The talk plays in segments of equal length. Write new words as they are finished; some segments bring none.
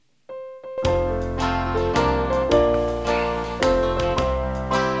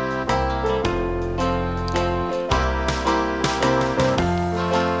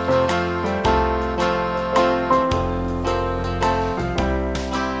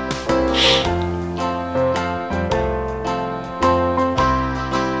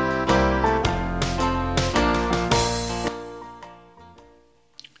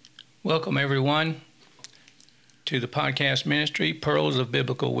everyone, to the podcast ministry, Pearls of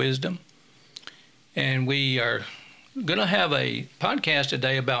Biblical Wisdom. And we are going to have a podcast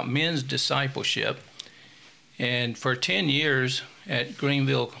today about men's discipleship. And for 10 years at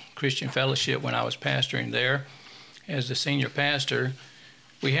Greenville Christian Fellowship, when I was pastoring there as the senior pastor,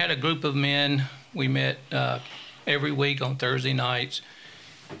 we had a group of men. We met every week on Thursday nights.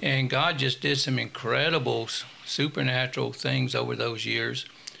 And God just did some incredible supernatural things over those years.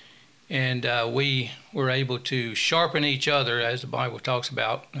 And we were able to sharpen each other, as the Bible talks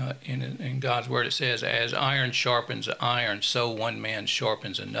about in God's Word. It says, as iron sharpens iron, so one man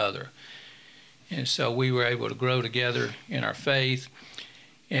sharpens another. And so we were able to grow together in our faith.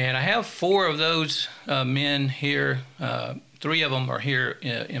 And I have 4 of those men here. 3 of them are here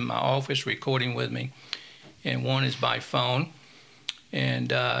in my office recording with me, and 1 is by phone.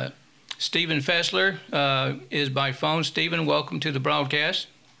 And Stephen Fessler is by phone. Stephen, welcome to the broadcast.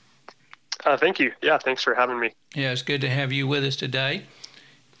 Thank you. Yeah, thanks for having me. Yeah, it's good to have you with us today.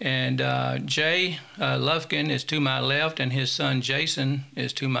 And Jay Lufkin is to my left, and his son Jason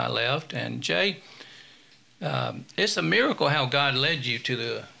is to my left. And Jay, it's a miracle how God led you to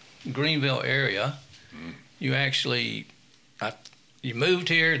the Greenville area. You actually, you moved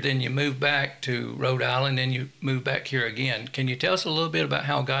here, then you moved back to Rhode Island, then you moved back here again. Can you tell us a little bit about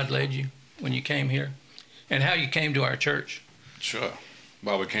how God led you when you came here and how you came to our church? Sure.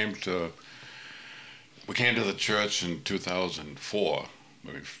 Well, we came to the church in 2004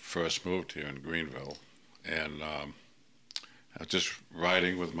 when we first moved here in Greenville. And I was just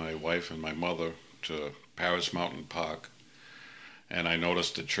riding with my wife and my mother to Paris Mountain Park, and I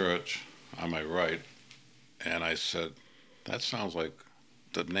noticed the church on my right, and I said,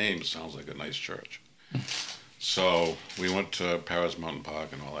 the name sounds like a nice church. So we went to Paris Mountain Park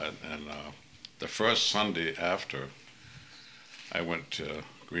and all that, and the first Sunday after, I went to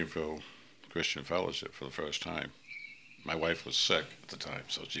Greenville Christian Fellowship for the first time. My wife was sick at the time,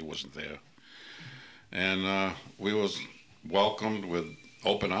 so she wasn't there. And we was welcomed with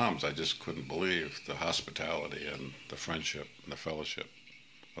open arms. I just couldn't believe the hospitality and the friendship and the fellowship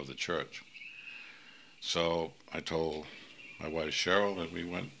of the church. So I told my wife Cheryl, and we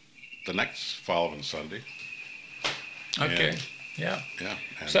went the next following Sunday. Okay, and, yeah.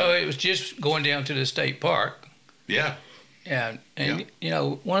 And, so it was just going down to the state park. Yeah. And you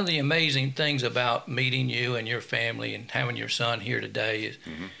know, one of the amazing things about meeting you and your family and having your son here today is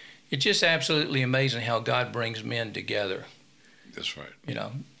it's just absolutely amazing how God brings men together. That's right. You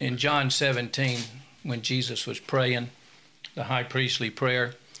know, in John 17, when Jesus was praying, the high priestly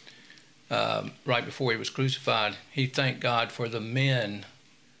prayer, right before he was crucified, he thanked God for the men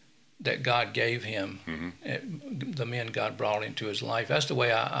that God gave him, the men God brought into his life. That's the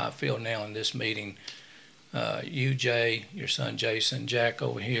way I feel now in this meeting. You, Jay, your son Jason, Jack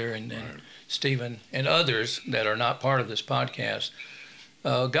over here, and then Stephen, and others that are not part of this podcast.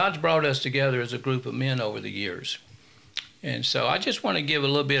 God's brought us together as a group of men over the years. And so I just want to give a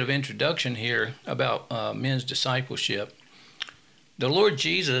little bit of introduction here about men's discipleship. The Lord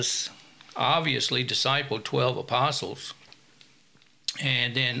Jesus obviously discipled 12 apostles.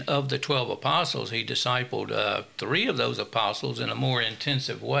 And then of the 12 apostles, he discipled 3 of those apostles in a more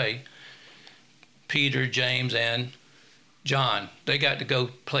intensive way. Peter, James, and John. They got to go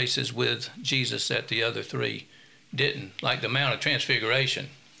places with Jesus that the other 3 didn't, like the Mount of Transfiguration.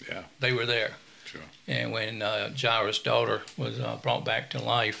 Yeah. They were there. Sure. And when Jairus' daughter was brought back to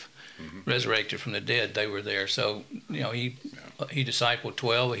life, resurrected from the dead, they were there. So, you know, he discipled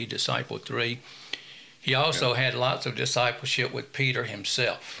 12, he discipled 3. He also had lots of discipleship with Peter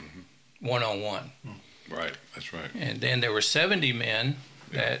himself, one-on-one. Right, that's right. And then there were 70 men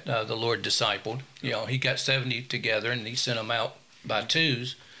that the Lord discipled. You know, he got 70 together and he sent them out by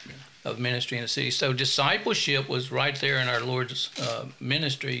twos of ministry in the city. So discipleship was right there in our Lord's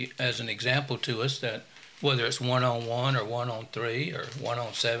ministry as an example to us, that whether it's one-on-one or one-on-3 or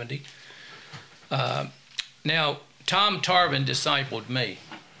one-on-70. Now, Tom Tarvin discipled me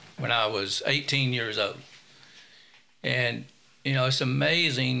when I was 18 years old. And, you know, it's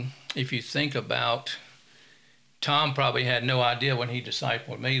amazing if you think about, Tom probably had no idea when he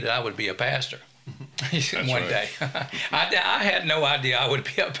discipled me that I would be a pastor one day. I had no idea I would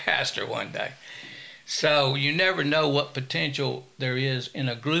be a pastor one day. So you never know what potential there is in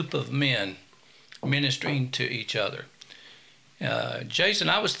a group of men ministering to each other. Jason,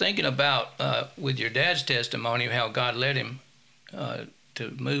 I was thinking about, with your dad's testimony, of how God led him to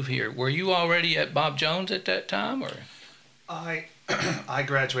move here. Were you already at Bob Jones at that time, or? I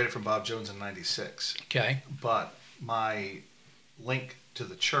graduated from Bob Jones in '96. Okay. But my link to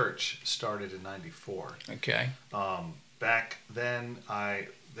the church started in '94. Okay. Back then, I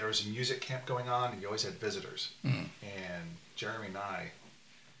there was a music camp going on, and you always had visitors. Mm. And Jeremy Nye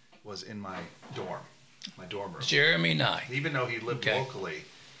was in my dorm room. Jeremy Nye. Even though he lived Okay. locally,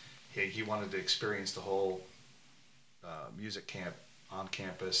 he wanted to experience the whole music camp on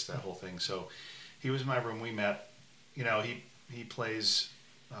campus, that whole thing. So he was in my room. We met. You know, he plays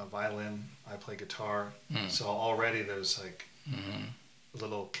violin. I play guitar. Mm. So already there's like Mm-hmm. a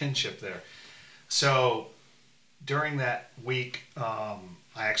little kinship there. So during that week, I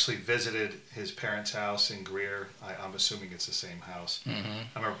actually visited his parents' house in Greer. I'm assuming it's the same house. Mm-hmm.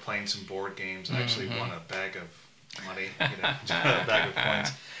 I remember playing some board games. I actually Mhm. won a bag of money, a bag of coins.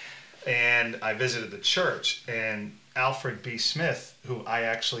 And I visited the church, and Alfred B. Smith, who I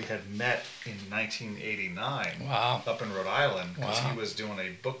actually had met in 1989 Wow. up in Rhode Island, because Wow. he was doing a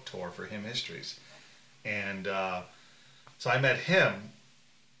book tour for Hymn Histories. And so I met him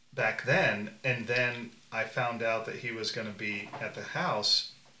back then, and then I found out that he was going to be at the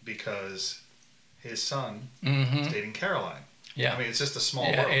house because his son Mm-hmm. is dating Caroline. Yeah. I mean, it's just a small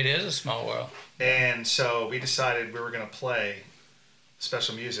Yeah, world. it is a small world. And so we decided we were going to play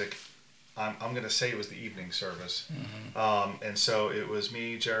special music. I'm going to say it was the evening service. Mm-hmm. And so it was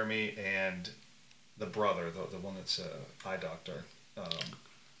me, Jeremy, and the brother, the one that's an eye doctor,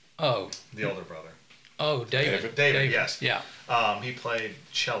 Oh, the older brother. David. David, yes. Yeah. He played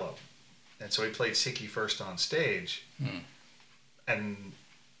cello. And so he played Siki first on stage. Mm. And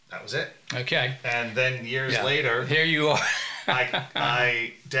that was it. Okay. And then years Yeah. later, Here you are.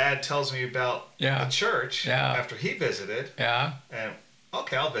 Dad tells me about Yeah. the church Yeah. after he visited. Yeah. And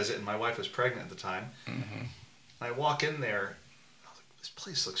okay, I'll visit. And my wife was pregnant at the time. Mm-hmm. I walk in there. I was like, this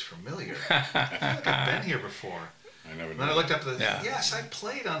place looks familiar. I feel like I've been here before. I never And then I knew. looked up at the Yeah. yes, I've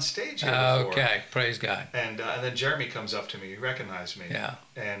played on stage here before. Okay. Praise God. And then Jeremy comes up to me. He recognized me. Yeah.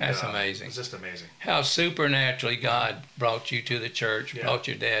 And That's amazing. It's just amazing. How supernaturally God brought you to the church, Yeah. brought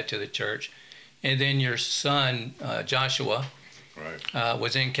your dad to the church. And then your son, Joshua, Right.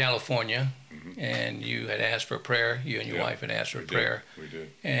 was in California, and you had asked for prayer. You and your Yeah, wife had asked for We prayer. did. We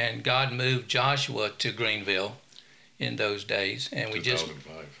did. And God moved Joshua to Greenville in those days. And we just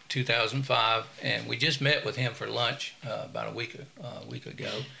 2005. 2005, and we just met with him for lunch about a week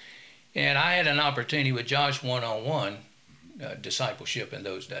ago. And I had an opportunity with Josh one-on-one discipleship in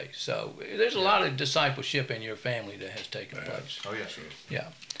those days. So there's a lot of discipleship in your family that has taken place. Oh, yeah. Sure. Yeah.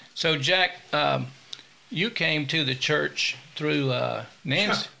 So Jack, you came to the church through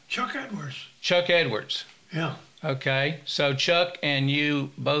Nancy, Chuck Edwards. Chuck Edwards. Yeah. Okay, so Chuck and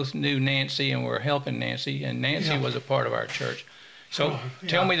you both knew Nancy and were helping Nancy, and Nancy Yeah. was a part of our church. So Oh,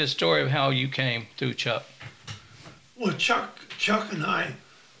 tell yeah. me the story of how you came through Chuck. Well, Chuck and I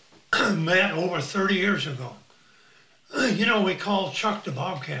met over 30 years ago. You know, we call Chuck the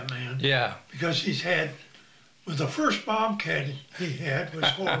Bobcat Man Yeah. because the first Bobcat he had was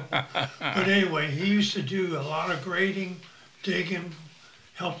horrible. But anyway, he used to do a lot of grading, digging,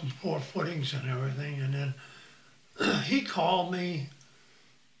 helping pour footings and everything. And then he called me.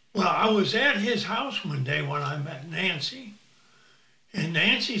 Well, I was at his house one day when I met Nancy. And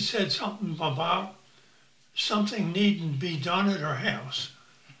Nancy said something about something needing to be done at her house.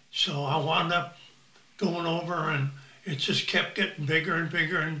 So I wound up going over, and it just kept getting bigger and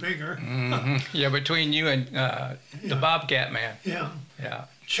bigger and bigger. Yeah, between you and the Yeah. Bobcat Man. Yeah. Yeah.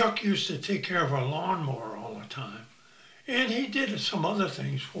 Chuck used to take care of our lawnmower all the time. And he did some other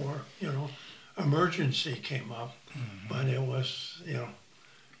things for, emergency came up. But it was,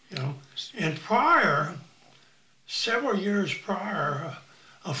 And several years prior,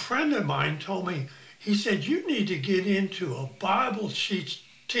 a friend of mine told me, he said, you need to get into a Bible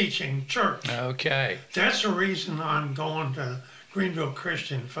teaching church. Okay. That's the reason I'm going to Greenville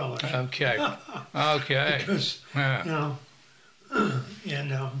Christian Fellowship. Okay. Okay. Because, Yeah.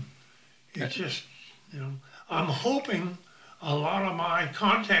 and it just, I'm hoping a lot of my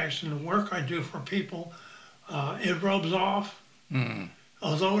contacts and the work I do for people, it rubs off. Mm.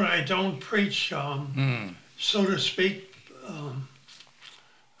 Although I don't preach, so to speak,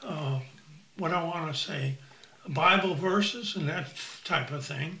 what I want to say, Bible verses and that type of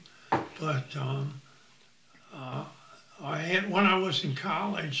thing. But when I was in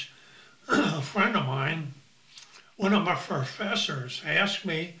college, a friend of mine, one of my professors, asked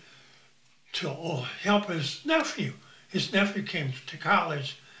me to help his nephew. His nephew came to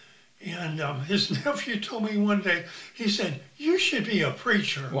college, and his nephew told me one day, he said, you should be a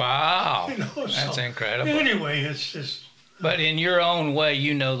preacher. Wow. That's So, incredible. Anyway, it's just, But in your own way,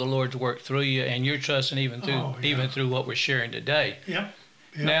 the Lord's worked through you, and you're trusting even through Oh, yeah. what we're sharing today. yep.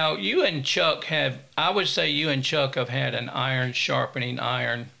 Yeah. Now, you and Chuck I would say you and Chuck have had an iron sharpening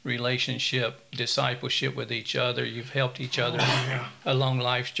iron relationship, discipleship with each other. You've helped each other along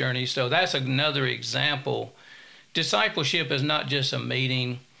life's journey. So that's another example. Discipleship is not just a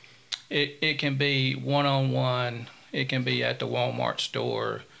meeting. It can be one-on-one. It can be at the Walmart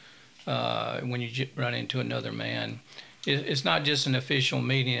store when you run into another man. It's not just an official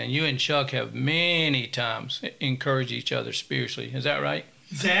meeting. And you and Chuck have many times encouraged each other spiritually. Is that right?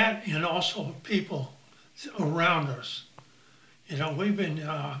 That and also people around us. You know, we've been,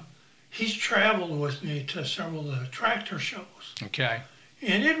 he's traveled with me to several of the tractor shows. Okay.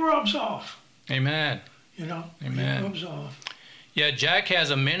 And it rubs off. Amen. You know, Amen. It rubs off. Yeah, Jack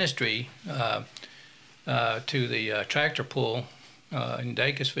has a ministry to the tractor pull in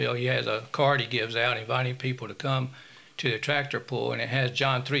Dacusville. He has a card he gives out inviting people to come to the tractor pull, and it has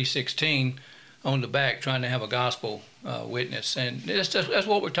John 3:16 on the back, trying to have a gospel witness. And that's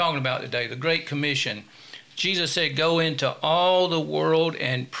what we're talking about today, the Great Commission. Jesus said, go into all the world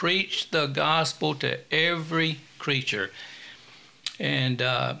and preach the gospel to every creature. And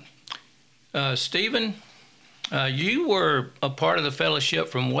Stephen, you were a part of the fellowship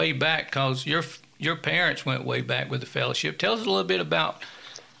from way back because your parents went way back with the fellowship. Tell us a little bit about,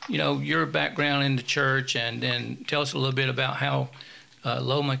 your background in the church, and then tell us a little bit about how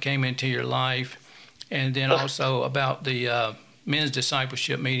Loma came into your life, and then also about the men's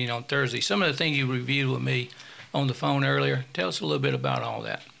discipleship meeting on Thursday. Some of the things you reviewed with me on the phone earlier. Tell us a little bit about all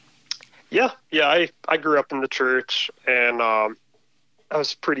that. Yeah. I grew up in the church, and I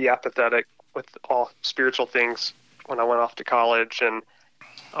was pretty apathetic with all spiritual things when I went off to college, and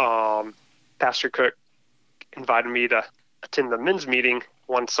Pastor Cook invited me to attend the men's meeting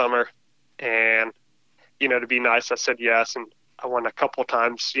one summer, and to be nice, I said yes, and I went a couple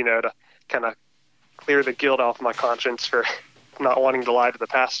times, to kind of clear the guilt off my conscience for not wanting to lie to the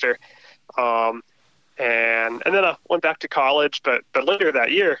pastor. And then I went back to college, but later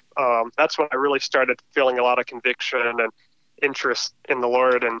that year, that's when I really started feeling a lot of conviction and interest in the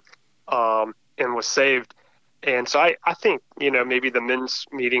Lord, and was saved. And so I think, maybe the men's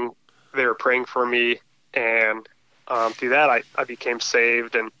meeting, they were praying for me, and through that I became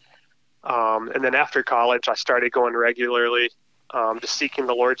saved. And then after college, I started going regularly, just seeking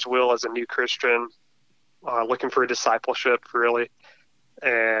the Lord's will as a new Christian, looking for discipleship, really,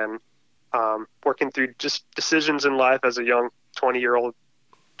 and working through just decisions in life as a young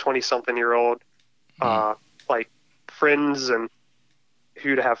 20-something-year-old, like friends and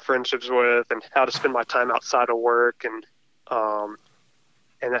who to have friendships with and how to spend my time outside of work. And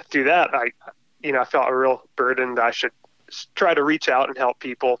through that, I felt a real burden that I should try to reach out and help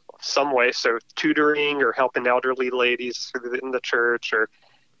people some way. So tutoring or helping elderly ladies in the church, or,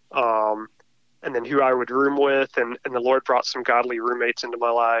 and then who I would room with. And the Lord brought some godly roommates into my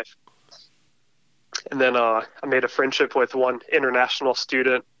life. And then I made a friendship with one international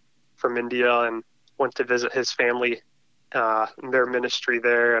student from India and went to visit his family in their ministry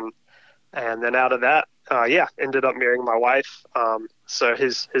there. And then out of that, ended up marrying my wife, so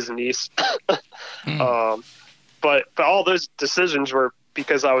his niece. But all those decisions were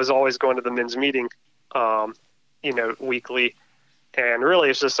because I was always going to the men's meeting, weekly. And really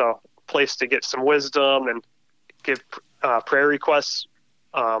it's just a place to get some wisdom and give prayer requests,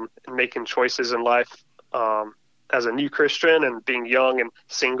 and making choices in life as a new Christian and being young and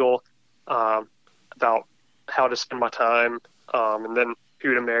single, about how to spend my time, and then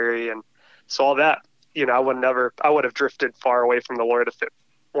who to marry. And so all that, I would have drifted far away from the Lord if it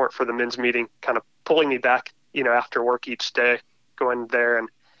weren't for the men's meeting kind of pulling me back, after work each day, going there and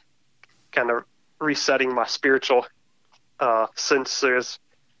kind of resetting my spiritual senses,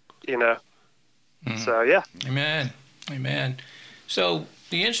 So, yeah. Amen. So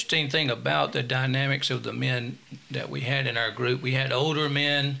the interesting thing about the dynamics of the men that we had in our group, we had older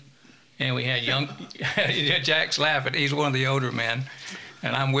men and we had young. Jack's laughing. He's one of the older men,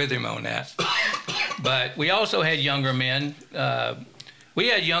 and I'm with him on that. But we also had younger men. We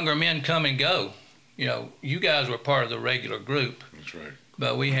had younger men come and go. You guys were part of the regular group. That's right.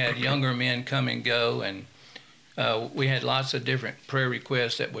 But we had younger men come and go, and we had lots of different prayer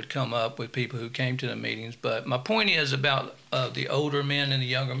requests that would come up with people who came to the meetings. But my point is about the older men and the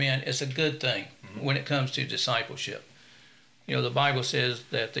younger men, it's a good thing when it comes to discipleship. The Bible says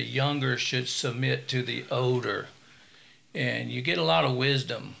that the younger should submit to the older, and you get a lot of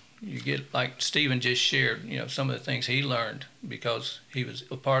wisdom. You get, like Stephen just shared, some of the things he learned because he was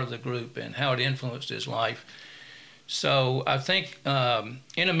a part of the group and how it influenced his life. So I think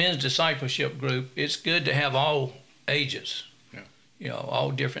in a men's discipleship group, it's good to have all ages,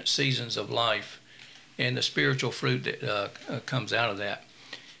 all different seasons of life, and the spiritual fruit that comes out of that.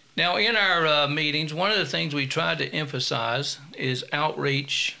 Now, in our meetings, one of the things we try to emphasize is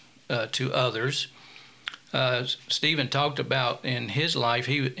outreach to others. Stephen talked about in his life,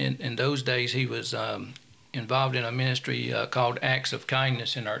 in those days he was involved in a ministry called Acts of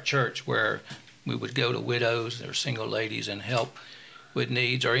Kindness in our church, where we would go to widows or single ladies and help with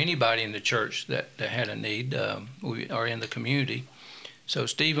needs, or anybody in the church that had a need or in the community. So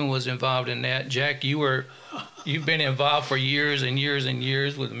Stephen was involved in that. Jack, you've been involved for years and years and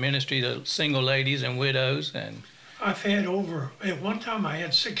years with the ministry to single ladies and widows. And I've had at one time I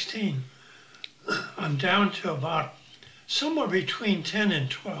had 16. I'm down to about somewhere between 10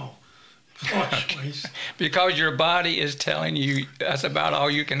 and 12. Fluctuates. Because your body is telling you that's about all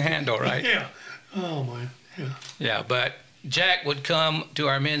you can handle, right? Yeah. Oh, my. Yeah. Yeah, but Jack would come to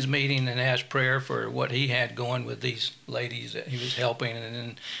our men's meeting and ask prayer for what he had going with these ladies that he was helping. And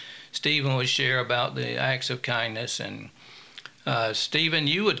then Stephen would share about the acts of kindness. And Stephen,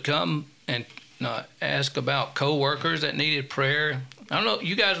 you would come and ask about co-workers that needed prayer. I don't know,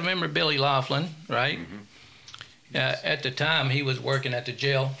 you guys remember Billy Laughlin, right? Mm-hmm. At the time, he was working at the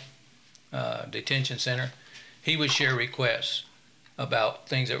jail detention center. He would share requests about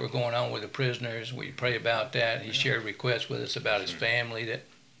things that were going on with the prisoners. We'd pray about that. He shared requests with us about his family,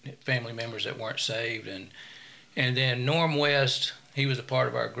 family members that weren't saved. And then Norm West, he was a part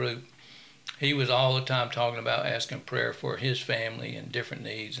of our group. He was all the time talking about asking prayer for his family and different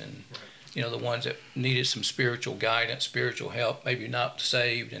needs, and the ones that needed some spiritual guidance, spiritual help, maybe not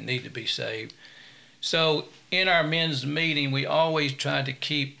saved and need to be saved. So in our men's meeting, we always tried to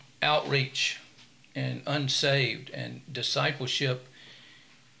keep outreach and unsaved and discipleship.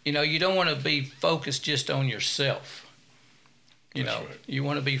 You don't want to be focused just on yourself. Right. You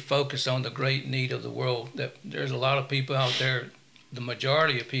want to be focused on the great need of the world. That there's a lot of people out there, the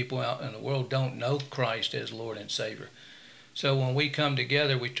majority of people out in the world don't know Christ as Lord and Savior. So when we come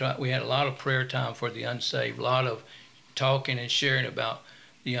together, we had a lot of prayer time for the unsaved, a lot of talking and sharing about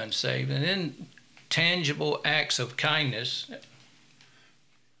the unsaved, and then tangible acts of kindness.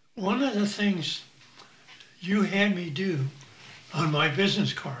 One of the things you had me do on my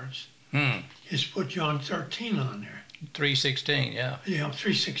business cards is put John 13 on there. 3:16, yeah. Yeah,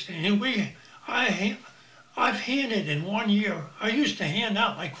 3:16. And I've handed in 1 year, I used to hand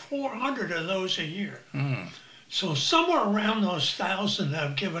out like 400 of those a year. Mm. So somewhere around those 1,000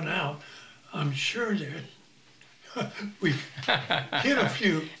 I've given out, I'm sure that we've hit a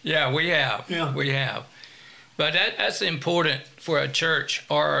few. Yeah, we have. Yeah. We have. But that's important for a church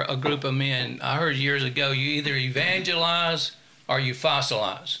or a group of men. I heard years ago, you either evangelize or you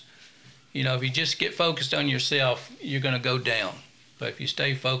fossilize. If you just get focused on yourself, you're going to go down. But if you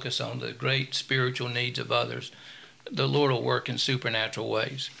stay focused on the great spiritual needs of others, the Lord will work in supernatural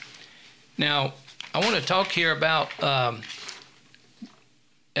ways. Now, I want to talk here about,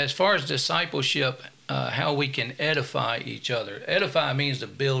 as far as discipleship, how we can edify each other. Edify means to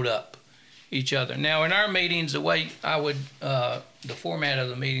build up each other. Now, in our meetings, the way the format of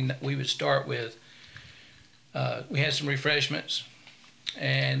the meeting, we would start with, we had some refreshments,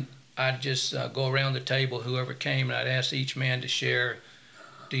 and I'd just go around the table, whoever came, and I'd ask each man to share,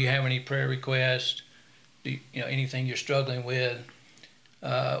 do you have any prayer requests? Anything you're struggling with?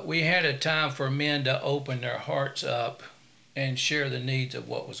 We had a time for men to open their hearts up and share the needs of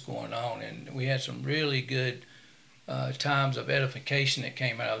what was going on, and we had some really good times of edification that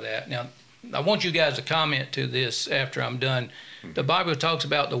came out of that. Now, I want you guys to comment to this after I'm done. The Bible talks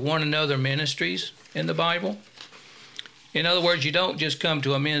about the one another ministries in the Bible. In other words, you don't just come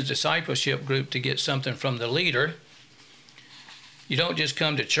to a men's discipleship group to get something from the leader. You don't just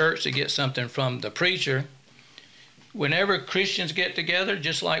come to church to get something from the preacher. Whenever Christians get together,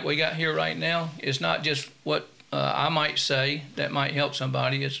 just like we got here right now, it's not just what I might say that might help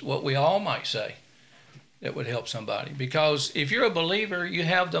somebody. It's what we all might say that would help somebody. Because if you're a believer, you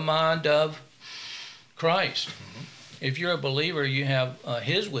have the mind of Christ. Mm-hmm. If you're a believer, you have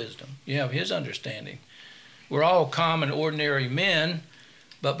His wisdom. You have His understanding. We're all common, ordinary men,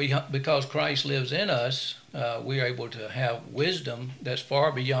 but because Christ lives in us, we are able to have wisdom that's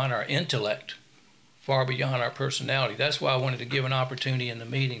far beyond our intellect, far beyond our personality. That's why I wanted to give an opportunity in the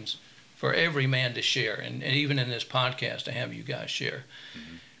meetings for every man to share, and even in this podcast to have you guys share.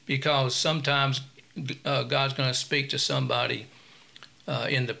 Mm-hmm. Because sometimes God's going to speak to somebody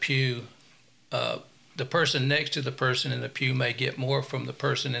in the pew. The person next to the person in the pew may get more from the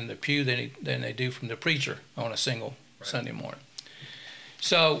person in the pew than they do from the preacher on a single Sunday morning.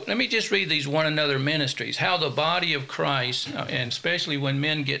 So let me just read these one another ministries, how the body of Christ, and especially when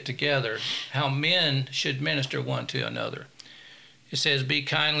men get together, how men should minister one to another. It says, be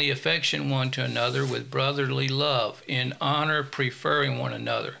kindly affection one to another with brotherly love, in honor preferring one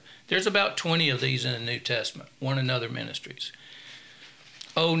another. There's about 20 of these in the New Testament, one another ministries.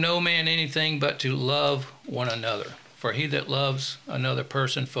 Owe no man anything but to love one another. For he that loves another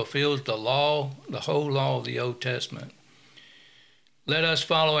person fulfills the law, the whole law of the Old Testament. Let us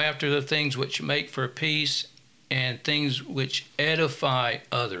follow after the things which make for peace and things which edify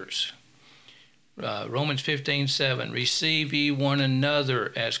others. Romans 15:7, receive ye one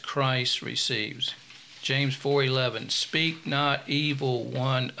another as Christ receives. James 4:11, speak not evil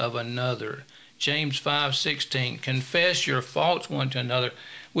one of another. James 5:16, confess your faults one to another.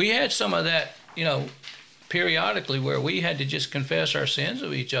 We had some of that, periodically, where we had to just confess our sins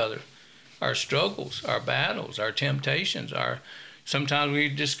of each other, our struggles, our battles, our temptations. Sometimes we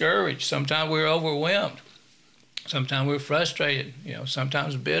were discouraged, sometimes we were overwhelmed, sometimes we were frustrated,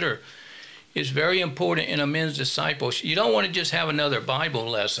 sometimes bitter. It's very important in a men's discipleship. You don't want to just have another Bible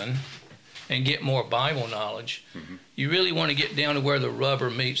lesson and get more Bible knowledge. Mm-hmm. You really want to get down to where the rubber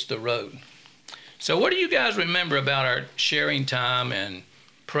meets the road. So what do you guys remember about our sharing time and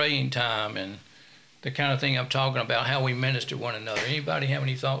praying time and the kind of thing I'm talking about, how we minister one another? Anybody have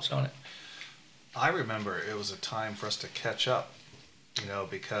any thoughts on it? I remember it was a time for us to catch up,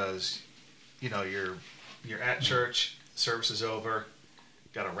 because, you're at church, service is over,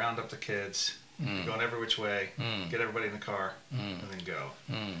 got to round up the kids, you're going every which way, get everybody in the car, and then go.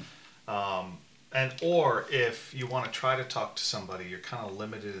 Or if you want to try to talk to somebody, you're kind of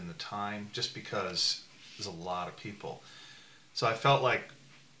limited in the time just because there's a lot of people. So I felt like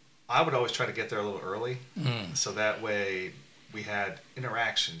I would always try to get there a little early, so that way we had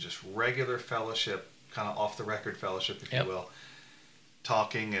interaction, just regular fellowship, kind of off the record fellowship, if you will,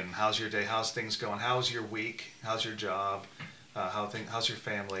 talking and how's your day, how's things going, how's your week, how's your job, how's your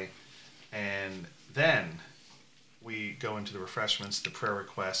family, and then we go into the refreshments, the prayer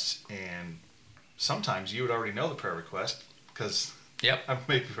requests, and sometimes you would already know the prayer request because I've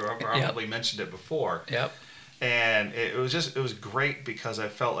probably mentioned it before. Yep. And it was great because I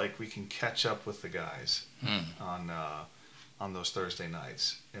felt like we can catch up with the guys on those Thursday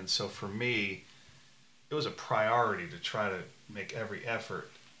nights. And so for me, it was a priority to try to make every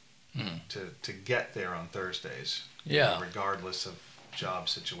effort to get there on Thursdays. Regardless of job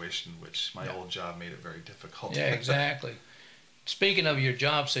situation, which my old job made it very difficult. Yeah, exactly. Speaking of your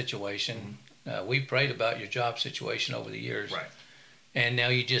job situation, we prayed about your job situation over the years. Right. And now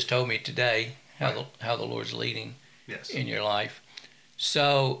you just told me today how the Lord's leading in your life.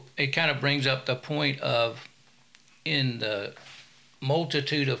 So it kind of brings up the point of, in the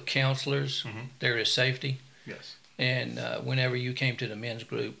multitude of counselors, there is safety. Yes. And whenever you came to the men's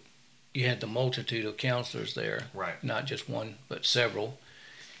group, you had the multitude of counselors there. Right. Not just one, but several.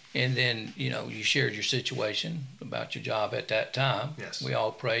 And then, you shared your situation about your job at that time. Yes. We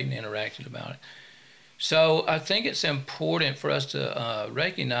all prayed and interacted about it. So I think it's important for us to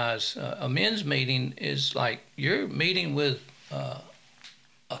recognize a men's meeting is like you're meeting with a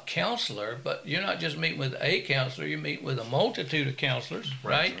counselor, but you're not just meeting with a counselor, you're meeting with a multitude of counselors,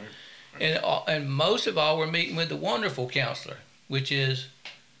 right? And most of all, we're meeting with the wonderful counselor, which is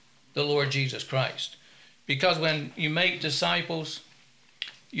the Lord Jesus Christ. Because when you make disciples,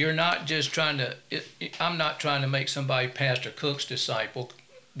 you're not just I'm not trying to make somebody Pastor Cook's disciple.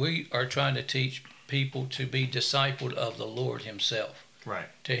 We are trying to teach people to be discipled of the Lord himself. Right.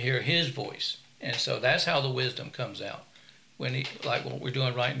 To hear his voice. And so that's how the wisdom comes out. When like what we're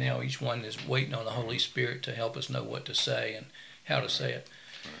doing right now, each one is waiting on the Holy Spirit to help us know what to say and how to say it.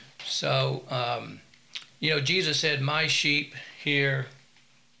 So, Jesus said, my sheep hear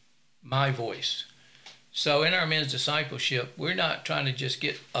my voice. So in our men's discipleship, we're not trying to just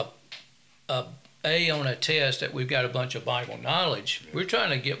get a on a test that we've got a bunch of Bible knowledge. We're trying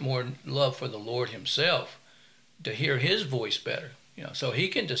to get more love for the Lord himself, to hear his voice better, so he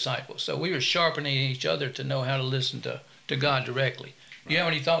can disciple. So we were sharpening each other to know how to listen to God directly. Do you have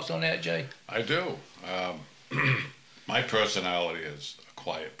any thoughts on that, Jay? I do. My personality is a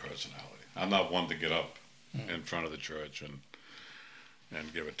quiet personality. I'm not one to get up in front of the church and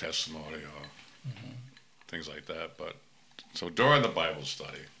give a testimony or things like that. But so during the Bible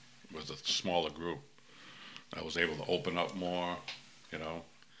study, it was a smaller group. I was able to open up more,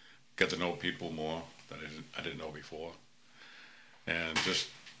 get to know people more that I didn't know before, and just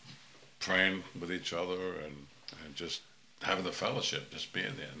praying with each other and just having the fellowship, just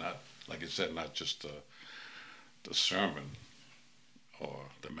being there. Not, like you said, not just the sermon or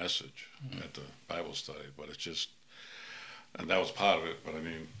the message at the Bible study, but it's just, and that was part of it. But I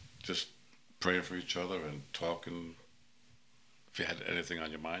mean, just praying for each other and talking. If you had anything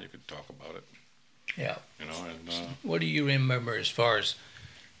on your mind, you could talk about it. Yeah. You know, and What do you remember as far as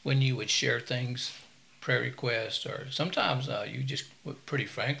when you would share things, prayer requests, or sometimes you just would pretty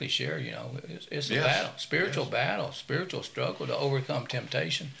frankly share, it's a Yes. battle, spiritual struggle to overcome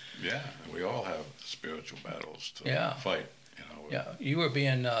temptation. yeah, we all have spiritual battles to Yeah. fight. You know. Yeah, you were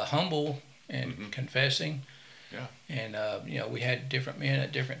being humble and confessing. Yeah. And, we had different men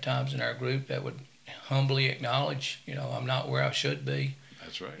at different times in our group that would humbly acknowledge, I'm not where I should be.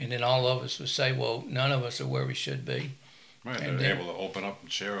 That's right. And then all of us would say, well, none of us are where we should be. Right. and They're then- able to open up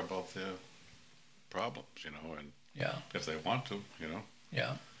and share about their problems, and Yeah, if they want to,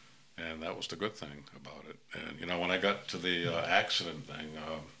 yeah, and that was the good thing about it. And when I got to the accident thing,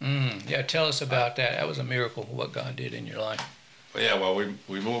 yeah. Tell us about that. That was a miracle, what God did in your life. yeah, well,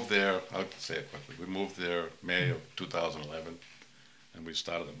 we moved there. I'll say it quickly. We moved there May of 2011, and we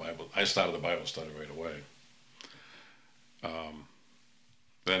started the Bible. I started the Bible study right away.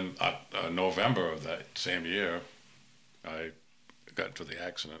 Then November of that same year, I got into the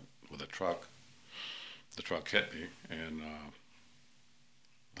accident with a truck. The truck hit me, and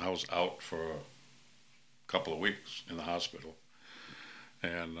I was out for a couple of weeks in the hospital.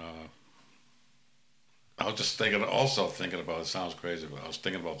 And I was just thinking about, it sounds crazy, but I was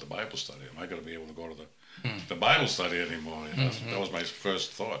thinking about the Bible study. Am I going to be able to go to the Bible study anymore? That was my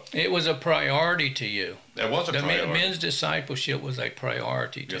first thought. It was a priority to you. It was a The priority. men's discipleship was a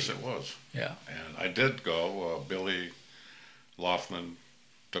priority to Yes, you. it was. Yeah. And I did go. Billy Laughlin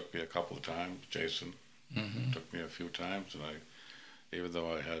took me a couple of times. Jason took me a few times, and even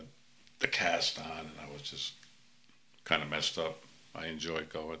though I had the cast on and I was just kind of messed up, I enjoyed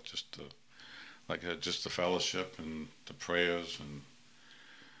going just the fellowship and the prayers, and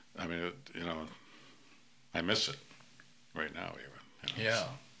I mean, I miss it right now even. Yeah,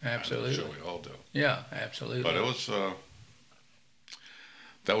 absolutely. I'm sure we all do. Yeah, absolutely. But it was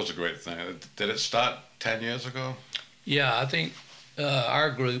that was a great thing. Did it start 10 years ago? Yeah, I think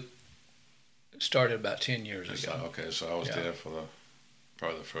our group started about 10 years ago. Okay, so I was Yeah. there for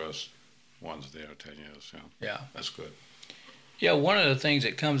probably the first ones there, 10 years. Yeah, Yeah. that's good. Yeah, one of the things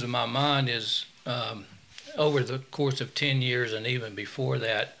that comes to my mind is over the course of 10 years and even before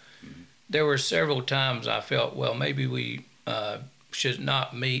that, there were several times I felt, well, maybe we should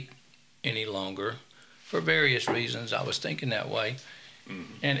not meet any longer for various reasons. I was thinking that way.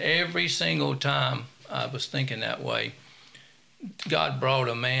 And every single time I was thinking that way, God brought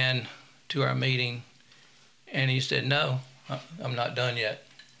a man to our meeting and he said, no, I'm not done yet.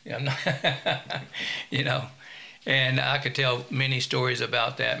 I'm not, And I could tell many stories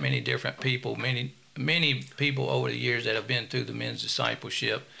about that, many different people, many people over the years that have been through the men's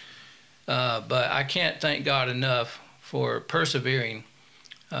discipleship. But I can't thank God enough for persevering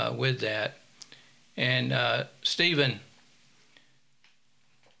with that. And Stephen,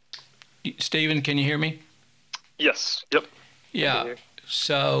 can you hear me? Yes. Yep. Yeah.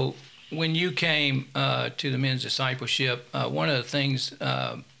 So when you came to the men's discipleship, one of the things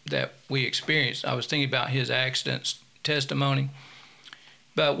that we experienced, I was thinking about his accident testimony,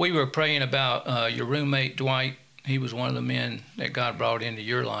 but we were praying about your roommate, Dwight. He was one of the men that God brought into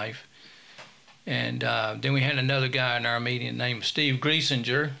your life. And then we had another guy in our meeting named Steve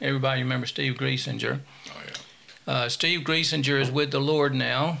Griesinger. Everybody remember Steve Griesinger? Oh, yeah. Steve Griesinger is with the Lord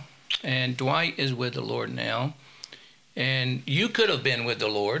now, and Dwight is with the Lord now. And you could have been with the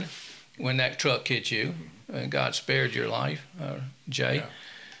Lord when that truck hit you, and God spared your life, Jay.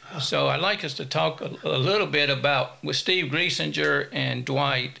 Yeah. So I'd like us to talk a little bit about with Steve Griesinger and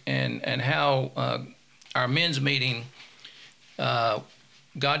Dwight and how our men's meeting,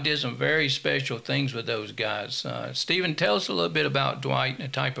 God did some very special things with those guys. Stephen, tell us a little bit about Dwight and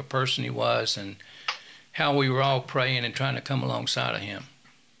the type of person he was and how we were all praying and trying to come alongside of him.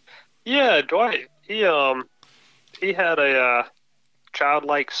 Yeah, Dwight. He had a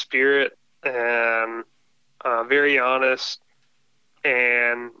childlike spirit and very honest,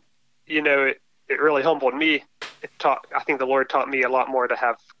 and it really humbled me. I think the Lord taught me a lot more to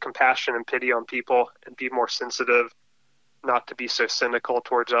have compassion and pity on people and be more sensitive, not to be so cynical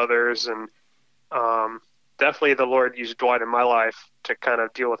towards others. And definitely the Lord used Dwight in my life to kind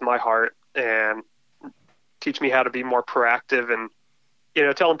of deal with my heart and teach me how to be more proactive and,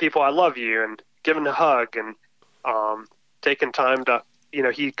 telling people I love you and giving a hug and taking time to,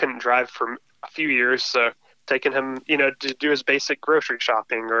 he couldn't drive for a few years. So taking him, to do his basic grocery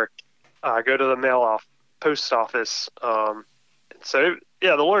shopping or go to the post office. So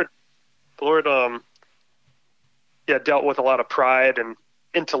yeah, the Lord, dealt with a lot of pride and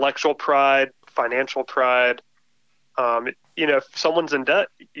intellectual pride, financial pride. If someone's in debt,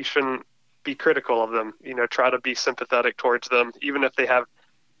 you shouldn't be critical of them. Try to be sympathetic towards them, even if they have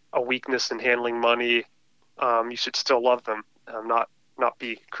a weakness in handling money, you should still love them, not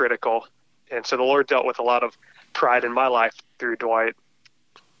be critical. And so the Lord dealt with a lot of pride in my life through Dwight.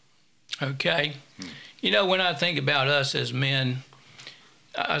 Okay. When I think about us as men,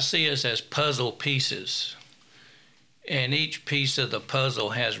 I see us as puzzle pieces. And each piece of the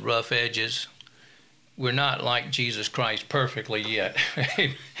puzzle has rough edges. We're not like Jesus Christ perfectly yet.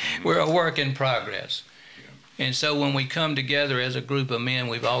 We're a work in progress. And so when we come together as a group of men,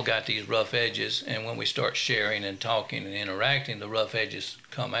 we've all got these rough edges. And when we start sharing and talking and interacting, the rough edges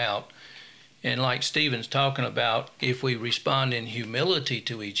come out. And like Stephen's talking about, if we respond in humility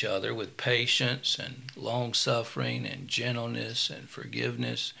to each other with patience and long-suffering and gentleness and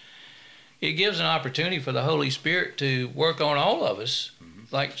forgiveness, it gives an opportunity for the Holy Spirit to work on all of us.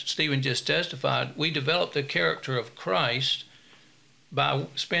 Like Stephen just testified, we develop the character of Christ by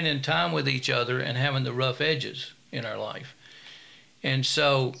spending time with each other and having the rough edges in our life. And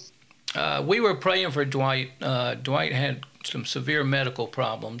so we were praying for Dwight. Dwight had some severe medical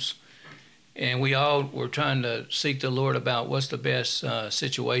problems. And we all were trying to seek the Lord about what's the best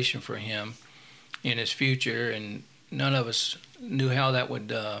situation for him in his future, and none of us knew how that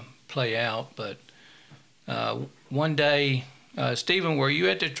would play out. But one day, Stephen, were you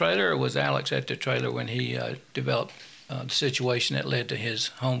at the trailer, or was Alex at the trailer when he developed the situation that led to his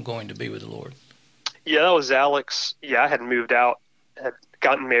home going to be with the Lord? Yeah, that was Alex. Yeah, I had moved out, had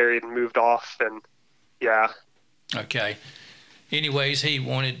gotten married and moved off, and yeah. Okay. Anyways, he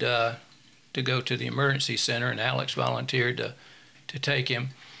wanted to go to the emergency center, and Alex volunteered to take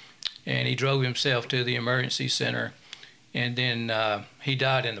him, and he drove himself to the emergency center, and then he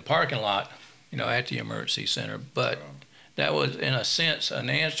died in the parking lot, at the emergency center. But that was, in a sense, an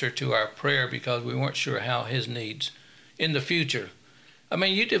answer to our prayer, because we weren't sure how his needs in the future. I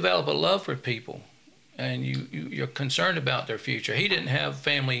mean, you develop a love for people, and you're concerned about their future. He didn't have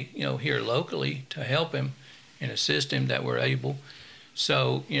family, here locally to help him and assist him that were able.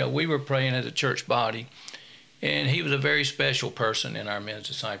 So, we were praying as a church body, and he was a very special person in our men's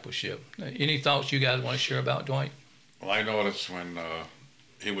discipleship. Any thoughts you guys want to share about Dwight? Well, I noticed when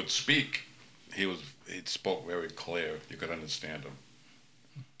he would speak, he spoke very clear. You could understand him,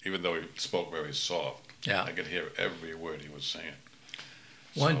 even though he spoke very soft. Yeah, I could hear every word he was saying.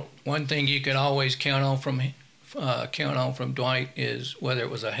 One thing you could always count on from Dwight is whether it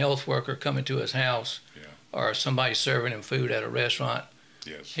was a health worker coming to his house. Yeah. Or somebody serving him food at a restaurant.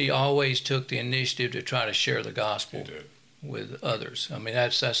 Yes. He always took the initiative to try to share the gospel with others. I mean,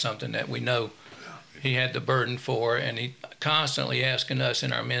 that's something that we know he had the burden for, and he constantly asking us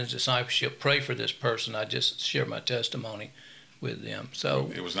in our men's discipleship, pray for this person. I just share my testimony with them.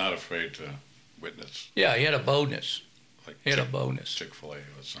 So he was not afraid to witness. Yeah, he had a boldness. Chick-fil-A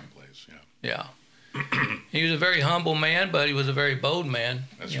or someplace, Yeah. He was a very humble man, but he was a very bold man.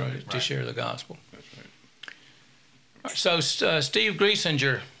 That's right. To share the gospel. That's right. So Steve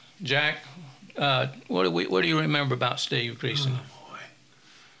Griesinger, Jack, what do you remember about Steve Griesinger?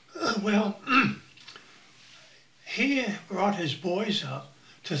 Oh, boy. Well, he brought his boys up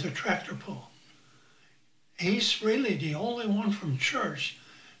to the tractor pull. He's really the only one from church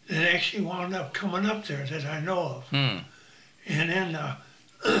that actually wound up coming up there that I know of. And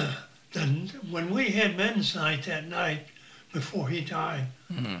then when we had men's night that night before he died,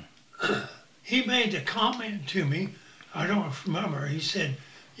 he made the comment to me, I don't remember, he said,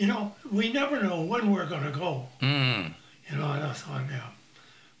 we never know when we're going to go. And I thought, yeah.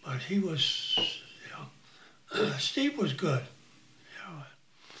 But he was, Steve was good.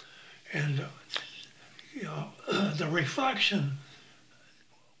 And, the reflection,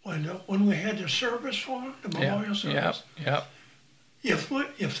 when we had the service for him, the memorial service,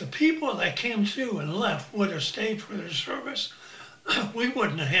 if the people that came through and left would have stayed for the service, we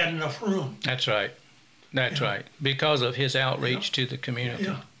wouldn't have had enough room. That's right. That's right. Because of his outreach to the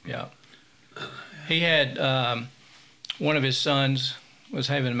community. Yeah. He had one of his sons was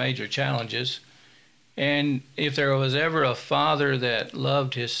having major challenges, and if there was ever a father that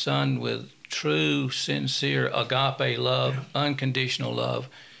loved his son with true, sincere agape love, unconditional love,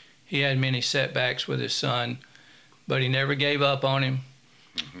 he had many setbacks with his son, but he never gave up on him.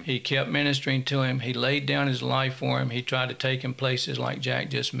 He kept ministering to him. He laid down his life for him. He tried to take him places like Jack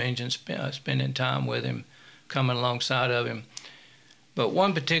just mentioned, spending time with him, coming alongside of him. But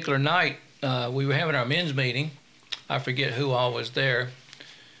one particular night, we were having our men's meeting. I forget who all was there.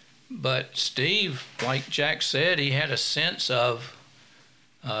 But Steve, like Jack said, he had a sense of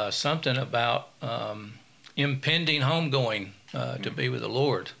something about impending homegoing to be with the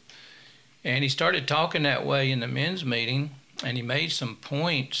Lord. And he started talking that way in the men's meeting, and he made some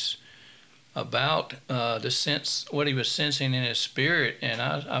points about the sense, what he was sensing in his spirit, and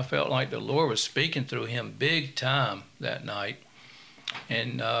I felt like the Lord was speaking through him big time that night.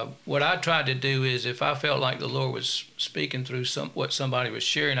 And what I tried to do is, if I felt like the Lord was speaking through what somebody was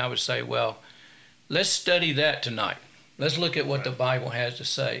sharing, I would say, well, let's study that tonight. Let's look at what the Bible has to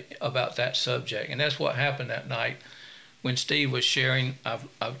say about that subject. And that's what happened that night. When Steve was sharing, I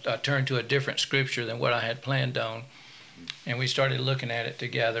turned to a different scripture than what I had planned on, and we started looking at it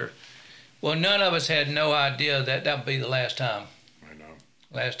together. Well, none of us had no idea that would be the last time. I know.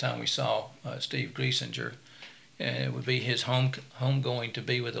 Last time we saw Steve Griesinger, and it would be his homegoing to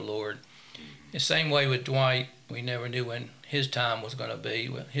be with the Lord. The same way with Dwight, we never knew when his time was going to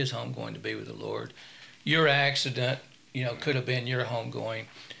be, his homegoing to be with the Lord. Your accident, could have been your homegoing.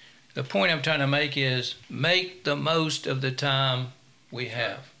 The point I'm trying to make is make the most of the time we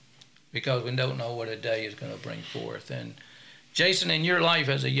have, because we don't know what a day is going to bring forth. And Jason, in your life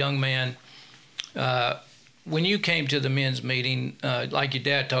as a young man, when you came to the men's meeting, like your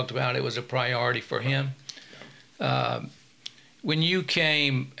dad talked about, it was a priority for him. When you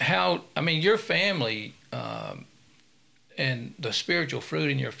came, your family and the spiritual fruit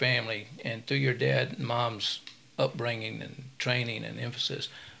in your family and through your dad and mom's upbringing and training and emphasis,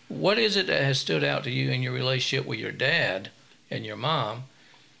 what is it that has stood out to you in your relationship with your dad and your mom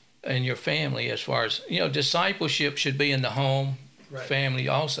and your family as far as, discipleship should be in the home, right, family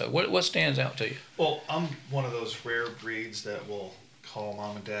also. What stands out to you? Well, I'm one of those rare breeds that will call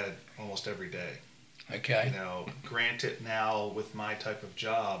mom and dad almost every day. Okay. Granted, now with my type of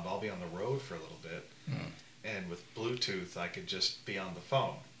job, I'll be on the road for a little bit. And with Bluetooth, I could just be on the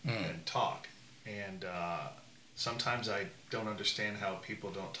phone and talk. And sometimes I don't understand how people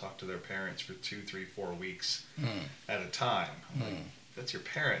don't talk to their parents for 2, 3, 4 weeks at a time. I'm like, that's your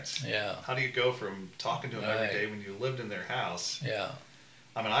parents. Yeah. How do you go from talking to them every day when you lived in their house? Yeah.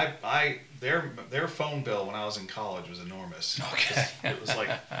 I mean, their phone bill when I was in college was enormous. Okay. It was like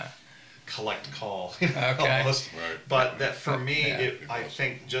collect call, okay, almost. Right. But that for me, I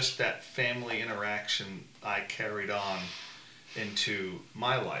think just that family interaction I carried on into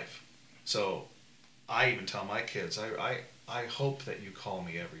my life. So I even tell my kids, I hope that you call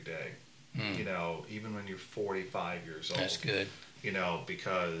me every day. Even when you're 45 years old. That's good.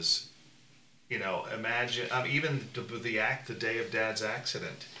 Because, imagine, even the day of Dad's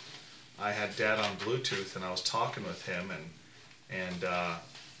accident, I had Dad on Bluetooth and I was talking with him and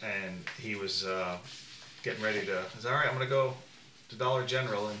he was getting ready to, I said, all right, I'm going to go to Dollar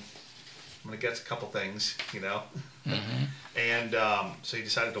General and I'm going to get a couple things, And so he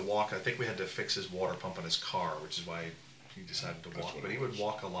decided to walk. I think we had to fix his water pump on his car, which is why he decided to walk. But he would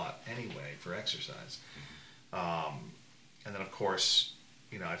walk a lot anyway for exercise. And then, of course,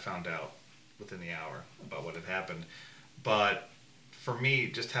 I found out within the hour about what had happened. But for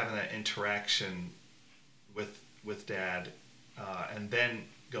me, just having that interaction with Dad and then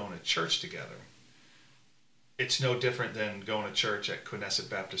going to church together, it's no different than going to church at Knesset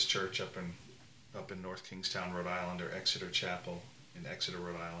Baptist Church up in North Kingstown, Rhode Island, or Exeter Chapel in Exeter,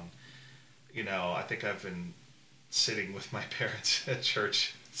 Rhode Island. I think I've been sitting with my parents at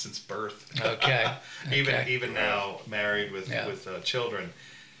church since birth. Okay. even now, married with children,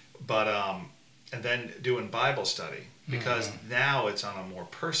 but and then doing Bible study because now it's on a more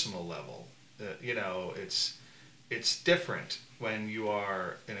personal level. It's different when you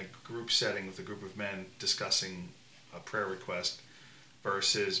are in a group setting with a group of men discussing a prayer request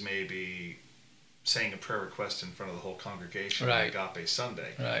versus maybe saying a prayer request in front of the whole congregation on Agape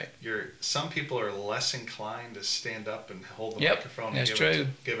Sunday. Right. Some people are less inclined to stand up and hold the microphone and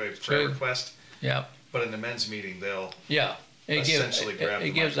give a prayer request. Yeah. But in the men's meeting, they'll It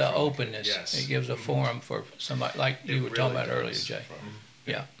gives an openness. Yes. It gives a forum for somebody, like you were talking about earlier, Jay.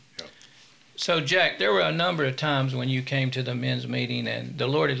 Yeah. So, Jack, there were a number of times when you came to the men's meeting and the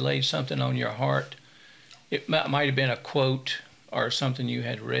Lord had laid something on your heart. It might have been a quote or something you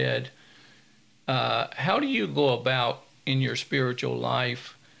had read. How do you go about in your spiritual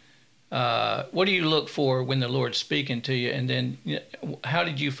life? What do you look for when the Lord's speaking to you? And then how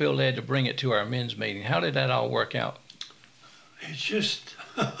did you feel led to bring it to our men's meeting? How did that all work out? It's just,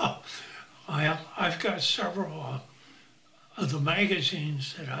 I've got several of the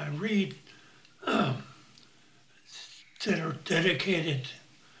magazines that I read that are dedicated,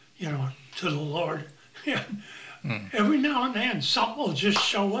 to the Lord. And every now and then something will just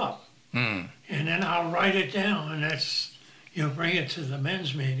show up. And then I'll write it down, and that's, bring it to the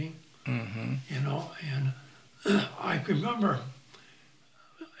men's meeting, and I remember,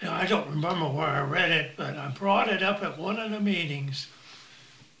 I don't remember where I read it, but I brought it up at one of the meetings.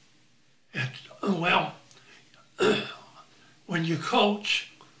 When you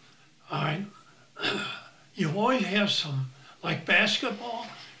coach, I, you always have some, like basketball,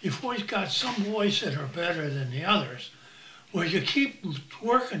 you've always got some boys that are better than the others. Well, you keep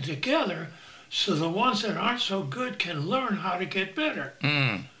working together so the ones that aren't so good can learn how to get better.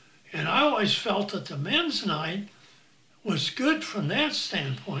 Mm. And I always felt that the men's night was good from that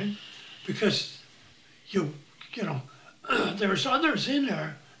standpoint because you know, there's others in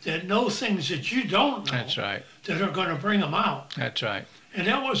there that know things that you don't know. That's right. That are going to bring them out. That's right. And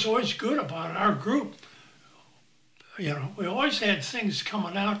that was always good about our group. You know, we always had things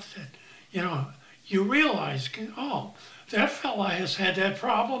coming out that, you know, you realize, oh, that fella has had that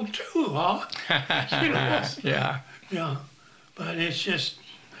problem too, huh? You know? Yeah. Yeah. But it's just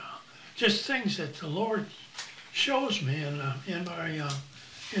things that the Lord shows me in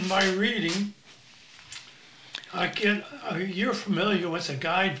my reading. I get, you're familiar with the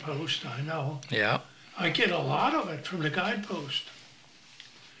guidepost, I know. Yeah. I get a lot of it from the guidepost.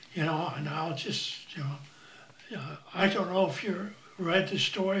 You know, and I'll just, you know, I don't know if you read the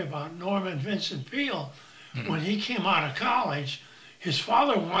story about Norman Vincent Peale. Mm. When he came out of college, his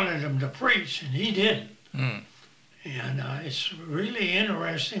father wanted him to preach, and he didn't. Mm. And it's really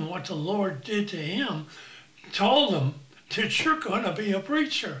interesting what the Lord did to him, told him that you're going to be a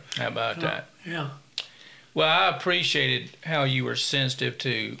preacher. How about that? Yeah. Well, I appreciated how you were sensitive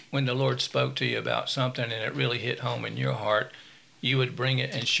to when the Lord spoke to you about something and it really hit home in your heart, you would bring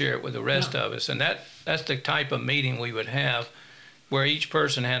it and share it with the rest of us. And that's the type of meeting we would have where each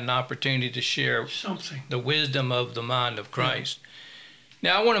person had an opportunity to share something, the wisdom of the mind of Christ.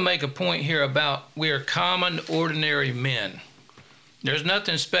 Yeah. Now, I want to make a point here about we are common, ordinary men. There's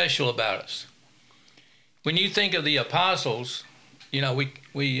nothing special about us. When you think of the apostles, you know, we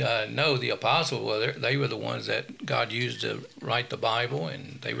know the apostles, well, they were the ones that God used to write the Bible,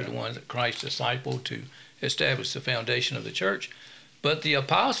 and they were the ones that Christ discipled to establish the foundation of the church. But the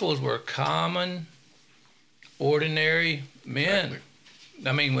apostles were common, ordinary men. Exactly.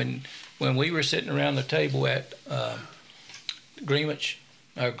 I mean, when we were sitting around the table at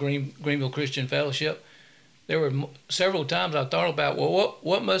Greenville Christian Fellowship, there were several times I thought about, well,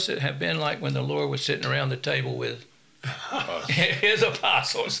 what must it have been like when the Lord was sitting around the table with his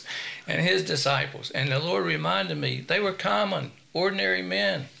apostles and his disciples? And the Lord reminded me, they were common, ordinary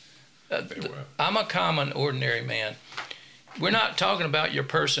men. I'm a common, ordinary man. We're not talking about your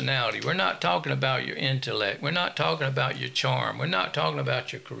personality. We're not talking about your intellect. We're not talking about your charm. We're not talking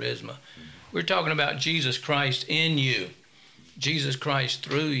about your charisma. We're talking about Jesus Christ in you, Jesus Christ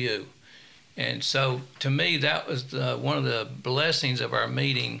through you. And so, to me, that was one of the blessings of our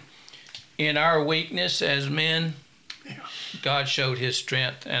meeting. In our weakness as men, God showed his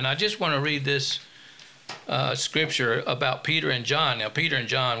strength. And I just want to read this scripture about Peter and John. Now, Peter and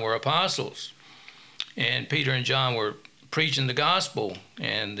John were apostles, and Peter and John were preaching the gospel,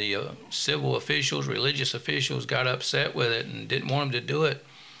 and the civil officials, religious officials got upset with it and didn't want them to do it.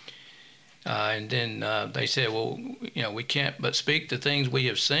 And then they said, well, you know, we can't but speak the things we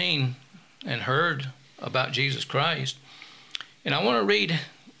have seen and heard about Jesus Christ. And I want to read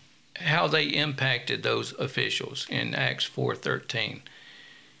how they impacted those officials in Acts 4:13.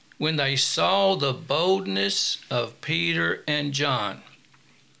 When they saw the boldness of Peter and John,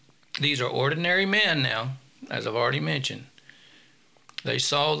 these are ordinary men now, as I've already mentioned. They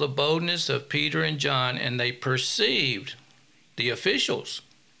saw the boldness of Peter and John, and they perceived, the officials,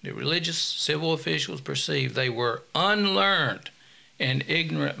 the religious civil officials perceived they were unlearned and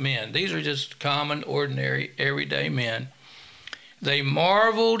ignorant men. These are just common, ordinary, everyday men. They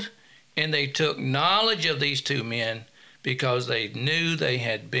marveled and they took knowledge of these two men because they knew they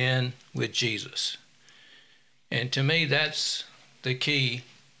had been with Jesus. And to me, that's the key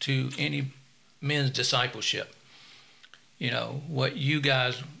to any men's discipleship. You know, what you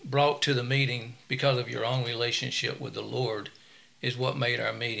guys brought to the meeting because of your own relationship with the Lord is what made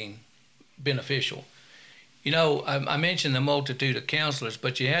our meeting beneficial. You know, I mentioned the multitude of counselors,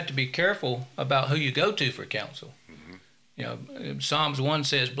 but you have to be careful about who you go to for counsel. Mm-hmm. You know, Psalms 1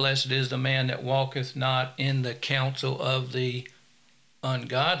 says, blessed is the man that walketh not in the counsel of the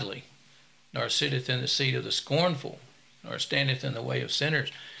ungodly, nor sitteth in the seat of the scornful, nor standeth in the way of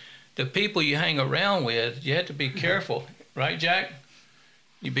sinners. The people you hang around with, you have to be careful, right, Jack?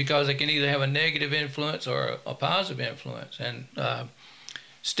 Because they can either have a negative influence or a positive influence. And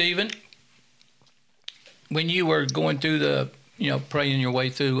Stephen, when you were going through praying your way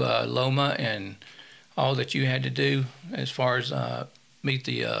through Loma and all that you had to do as far as meet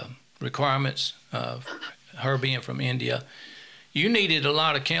the requirements of her being from India, you needed a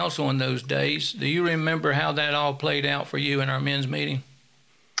lot of counsel in those days. Do you remember how that all played out for you in our men's meeting?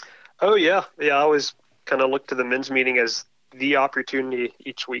 Oh, yeah. Yeah, I always kind of looked to the men's meeting as the opportunity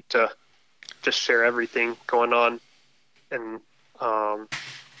each week to just share everything going on. And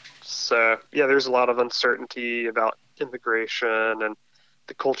so, yeah, there's a lot of uncertainty about immigration and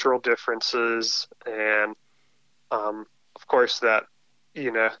the cultural differences. And of course, that,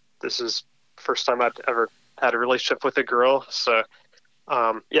 this is the first time I've ever had a relationship with a girl. So,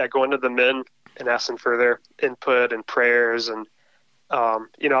 going to the men and asking for their input and prayers. And, I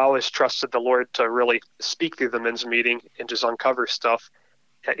always trusted the Lord to really speak through the men's meeting and just uncover stuff.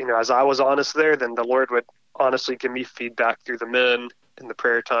 As I was honest there, then the Lord would honestly give me feedback through the men in the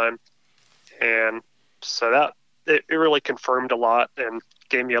prayer time. And so that it really confirmed a lot and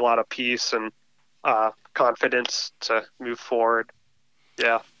gave me a lot of peace and confidence to move forward.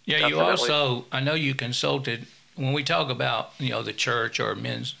 Yeah. Yeah, definitely. you also, I know you consulted, when we talk about, the church or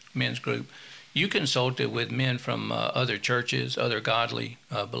men's group, you consulted with men from other churches, other godly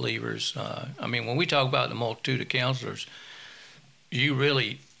believers. When we talk about the multitude of counselors, you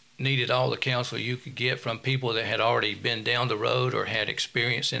really needed all the counsel you could get from people that had already been down the road or had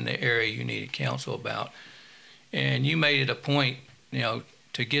experience in the area you needed counsel about. And you made it a point,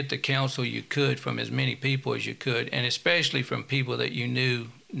 to get the counsel you could from as many people as you could, and especially from people that you knew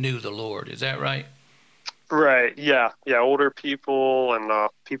the Lord. Is that right? Right. Yeah. Yeah. Older people and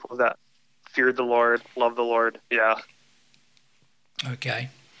people that feared the Lord, loved the Lord. Yeah. Okay.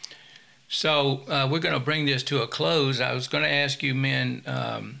 So we're going to bring this to a close. I was going to ask you, men,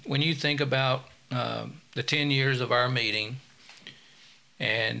 when you think about the 10 years of our meeting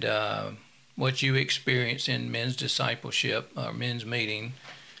and what you experienced in men's discipleship or men's meeting,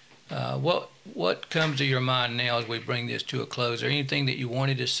 what comes to your mind now as we bring this to a close? Is there anything that you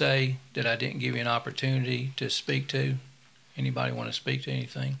wanted to say that I didn't give you an opportunity to speak to? Anybody want to speak to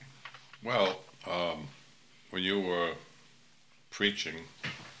anything? Well, when you were preaching,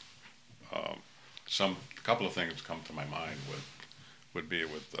 a couple of things come to my mind would be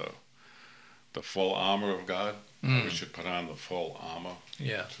with the full armor of God. We should put on the full armor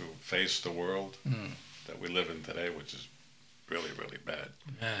to face the world that we live in today, which is really, really bad.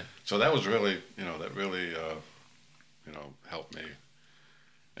 Man. So that was really, helped me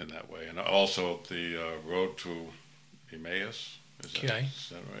in that way. And also the road to Emmaus. Is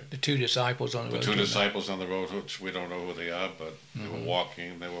that right? The two disciples on the road. The two disciples on the road, which we don't know who they are, but they were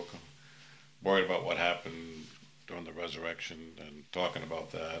walking. They were worried about what happened during the resurrection and talking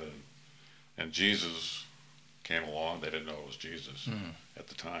about that. And Jesus came along. They didn't know it was Jesus at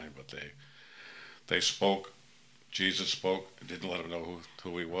the time, but they spoke. Jesus spoke. Didn't let them know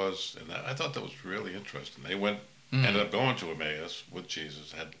who he was, and I thought that was really interesting. They ended up going to Emmaus with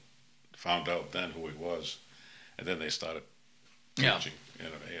Jesus. Had found out then who he was, and then they started preaching in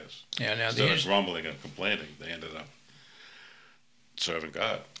Emmaus. Yeah. Now instead of grumbling and complaining, they ended up serving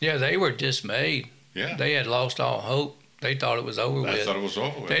God. Yeah, they were dismayed. Yeah, they had lost all hope. They thought it was over with. They thought it was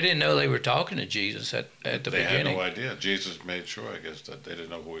over with. They didn't know they were talking to Jesus at the beginning. They had no idea. Jesus made sure, I guess, that they didn't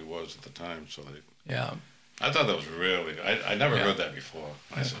know who he was at the time. So I thought that was really. I never heard that before.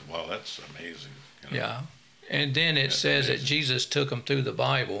 I said, "Wow, that's amazing." Yeah, and then it says that Jesus took them through the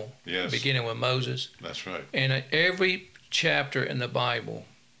Bible, beginning with Moses. That's right. And every chapter in the Bible,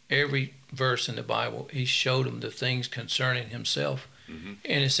 every verse in the Bible, he showed them the things concerning himself, and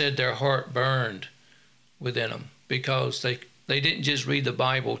it said their heart burned within them because they didn't just read the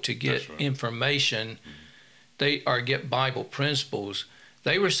Bible to get information, or get Bible principles.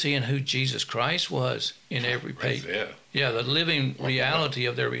 They were seeing who Jesus Christ was in every page. Right there. Yeah, the living reality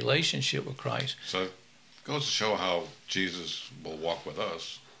of their relationship with Christ. So it goes to show how Jesus will walk with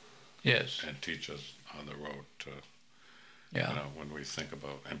us. Yes. And teach us on the road to, yeah. When we think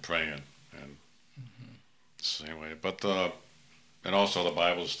about and praying and the same way. But and also the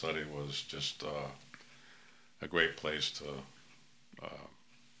Bible study was just a great place to,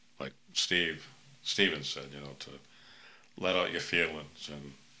 like Stephen said, to let out your feelings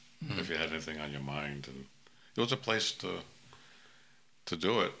and if you had anything on your mind, and it was a place to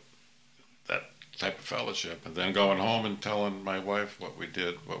do it, that type of fellowship, and then going home and telling my wife what we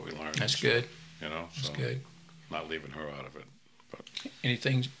did, what we learned. That's good. That's good. Not leaving her out of it. But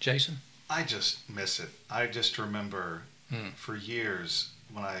anything, Jason? I just miss it. I just remember for years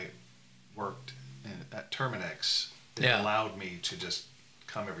when I worked at Terminex, it allowed me to just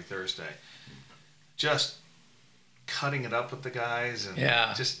come every Thursday. Just cutting it up with the guys and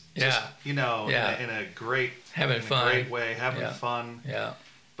just in a great great way, having fun. Yeah.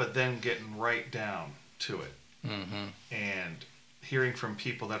 But then getting right down to it. And hearing from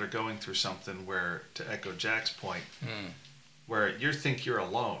people that are going through something where, to echo Jack's point, where you think you're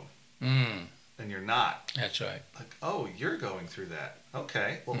alone. and you're not. That's right. Like, oh, you're going through that.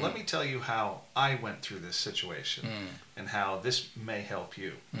 Okay, well, let me tell you how I went through this situation and how this may help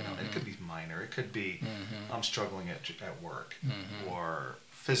you. You know, it could be minor. It could be I'm struggling at work, or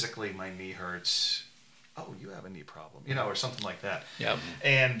physically my knee hurts. Oh, you have a knee problem, you know, or something like that. Yep.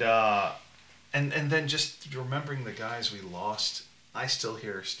 And then just remembering the guys we lost. I still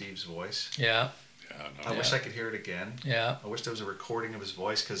hear Steve's voice. Yeah. Yeah, I wish I could hear it again. Yeah. I wish there was a recording of his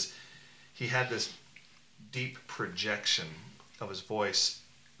voice, because he had this deep projection of his voice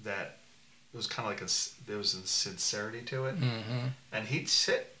that it was kind of like there was a sincerity to it. And he'd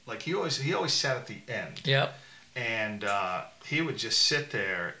sit like he always sat at the end. Yep. And he would just sit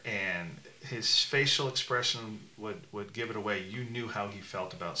there, and his facial expression would give it away. You knew how he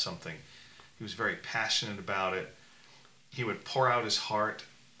felt about something. He was very passionate about it. He would pour out his heart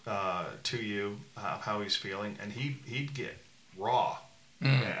to you, how he's feeling, and he'd get raw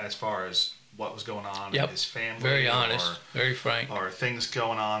as far as what was going on in his family. Very honest, very frank. Or things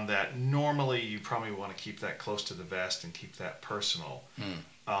going on that normally you probably want to keep that close to the vest and keep that personal.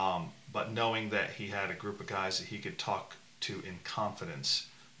 But knowing that he had a group of guys that he could talk to in confidence,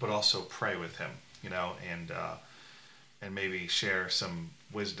 but also pray with him, you know, and maybe share some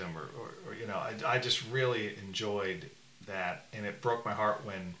wisdom or you know, I just really enjoyed that, and it broke my heart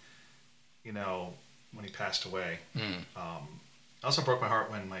when, you know, when he passed away. It also broke my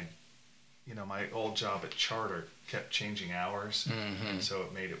heart when my old job at Charter kept changing hours, and so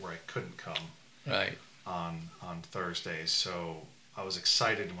it made it where I couldn't come on Thursdays. So I was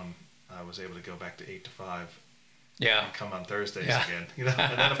excited when I was able to go back to 8 to 5. Yeah. And come on Thursdays again, you know.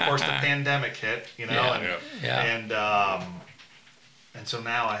 And then of course the pandemic hit, you know, and so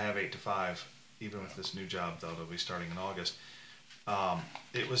now I have 8 to 5, even with this new job that'll be starting in August.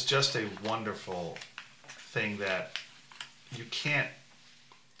 It was just a wonderful thing that you can't.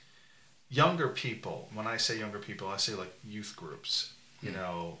 Younger people, when I say younger people, I say like youth groups, you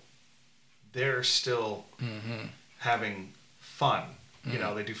know, they're still having fun. You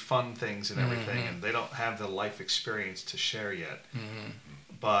know, they do fun things and everything, and they don't have the life experience to share yet.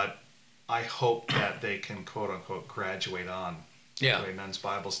 But I hope that they can, quote unquote, graduate on to a men's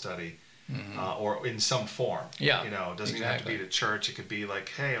Bible study, or in some form. Yeah, you know, it doesn't even have to be to church. It could be like,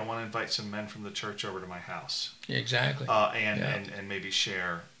 hey, I want to invite some men from the church over to my house. Exactly. And maybe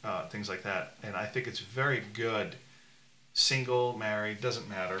share things like that. And I think it's very good. Single, married, doesn't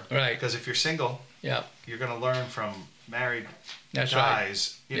matter. Right. Because if you're single, you're going to learn from married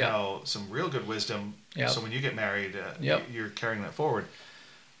guys, you know, some real good wisdom. So when you get married, you're carrying that forward.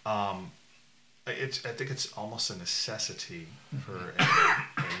 I think it's almost a necessity for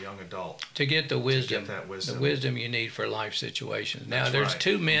a young adult to get the wisdom, the wisdom you need for life situations. Now, That's there's right.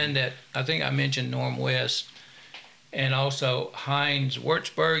 two men that I think I mentioned, Norm West and also Heinz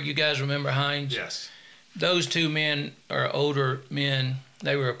Wurzburg. You guys remember Heinz? Yes. Those two men are older men.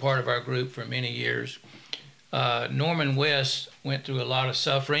 They were a part of our group for many years. Norman West went through a lot of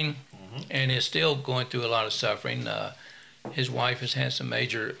suffering and is still going through a lot of suffering. His wife has had some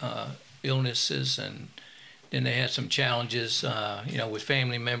major illnesses, and then they had some challenges, you know, with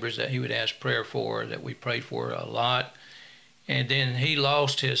family members that he would ask prayer for, that we prayed for a lot. And then he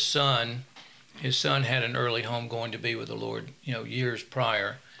lost his son. His son had an early home going to be with the Lord, you know, years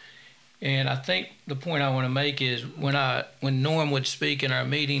prior. And I think the point I want to make is when Norm would speak in our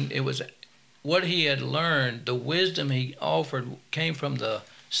meeting, it was what he had learned, the wisdom he offered came from the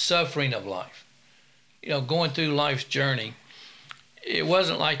suffering of life. You know, going through life's journey. It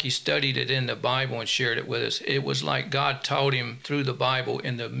wasn't like he studied it in the Bible and shared it with us. It was like God taught him through the Bible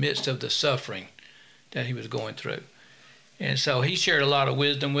in the midst of the suffering that he was going through. And so he shared a lot of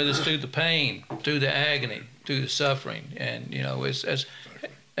wisdom with us through the pain, through the agony, through the suffering. And, you know, as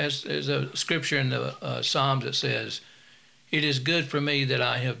a scripture in the Psalms that says, "It is good for me that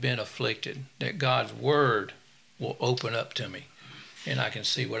I have been afflicted, that God's word will open up to me, and I can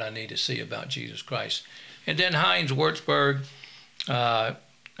see what I need to see about Jesus Christ." And then Heinz Wurzburg,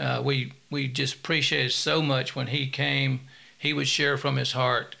 we just appreciated so much when he came. He would share from his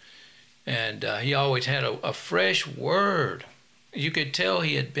heart, and he always had a fresh word. You could tell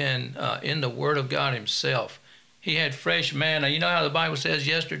he had been in the Word of God himself. He had fresh manna. You know how the Bible says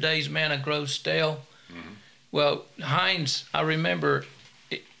yesterday's manna grows stale? Well, Heinz, I remember,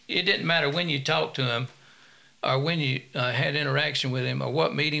 it didn't matter when you talked to him or when you had interaction with him or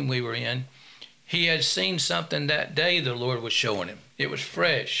what meeting we were in. He had seen something that day the Lord was showing him. It was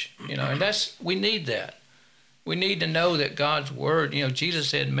fresh, you know, and we need that. We need to know that God's word, you know, Jesus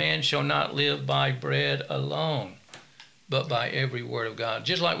said, "Man shall not live by bread alone, but by every word of God."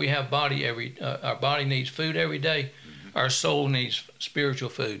 Just like we have our body needs food every day, our soul needs spiritual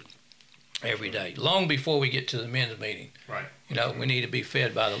food. every day, long before we get to the men's meeting. Right. You know, we need to be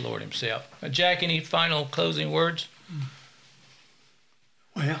fed by the Lord himself. Jack, any final closing words?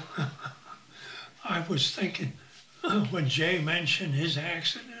 Well, I was thinking when Jay mentioned his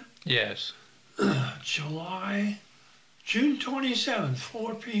accident, Yes. June 27th,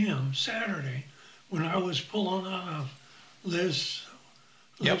 4 p.m., Saturday, when I was pulling out of Liz's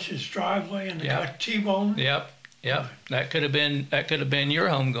driveway and Yep. got T-boned. Yep. That could have been your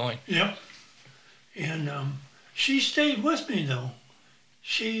home going. Yep. And she stayed with me though.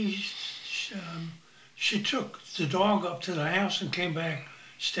 She took the dog up to the house and came back,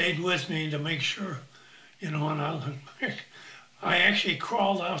 stayed with me to make sure, and I actually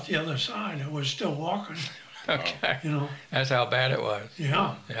crawled out the other side. I was still walking, Okay. That's how bad it was.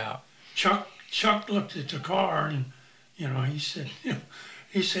 Yeah. Yeah. Chuck looked at the car and, he said,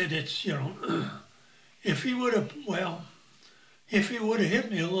 it's, if he would have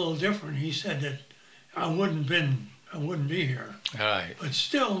hit me a little different, he said that I wouldn't be here. All right. But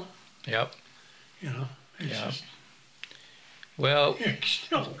still, Yep. it's Yeah. just, Well,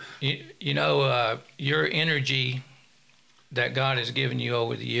 still, your energy that God has given you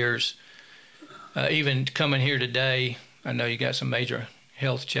over the years, even coming here today, I know you got some major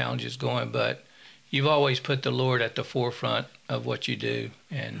health challenges going, but you've always put the Lord at the forefront of what you do.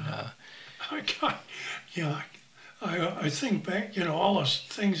 And I think back, all the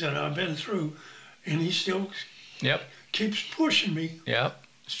things that I've been through, and he still Yep. keeps pushing me. Yep.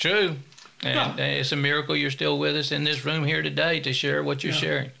 It's true. And it's a miracle you're still with us in this room here today to share what you're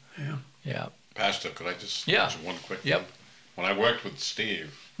sharing. Yeah. Yeah. Pastor, could I just Yeah. mention one quick Yep. thing? When I worked with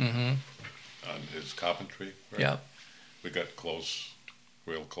Steve Mm-hmm. on his carpentry, right? Yep. We got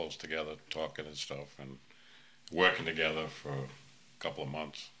real close together, talking and stuff, and working together for a couple of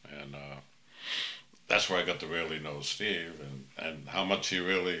months. And that's where I got to really know Steve and how much he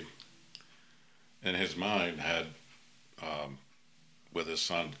really, in his mind, had with his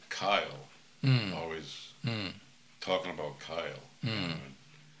son Kyle, always talking about Kyle.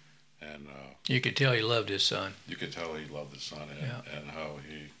 And You could tell he loved his son. you could tell he loved his son Yeah. and how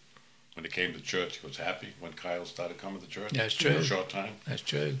when he came to church, he was happy when Kyle started coming to church. That's For a true. short time. That's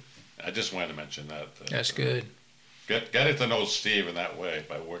true. I just wanted to mention that. That's good. Getting to know Steve in that way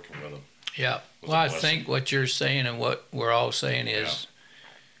by working with him. Yeah. Was Well, a I blessing. think what you're saying and what we're all saying is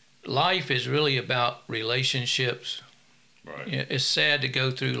life is really about relationships. Right. You know, it's sad to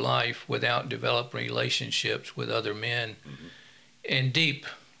go through life without developing relationships with other men and deep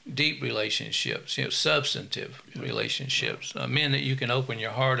relationships, substantive relationships, men that you can open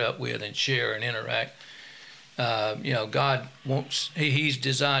your heart up with and share and interact. God wants, he's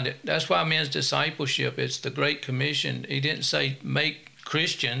designed it. That's why men's discipleship, it's the Great Commission. He didn't say make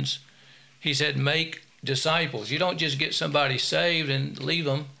Christians. He said make disciples. You don't just get somebody saved and leave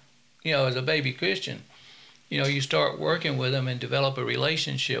them, as a baby Christian. You start working with them and develop a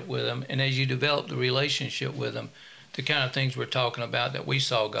relationship with them. And as you develop the relationship with them, the kind of things we're talking about that we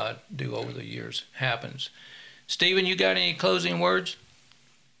saw God do over the years happens. Stephen, you got any closing words?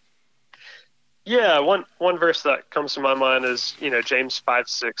 Yeah, one verse that comes to my mind is, James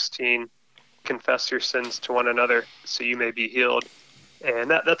 5:16, confess your sins to one another so you may be healed. And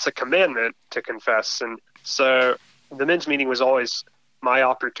that's a commandment to confess. And so the men's meeting was always my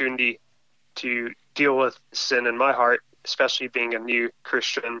opportunity to deal with sin in my heart, especially being a new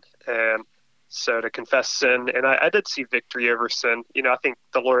Christian. And so to confess sin, and I did see victory over sin. I think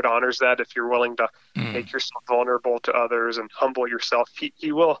the Lord honors that if you're willing to make yourself vulnerable to others and humble yourself.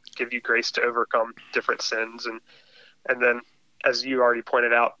 He will give you grace to overcome different sins. And then, as you already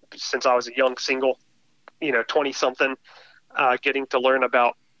pointed out, since I was a young single, 20-something, getting to learn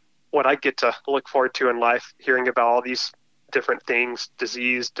about what I get to look forward to in life, hearing about all these different things,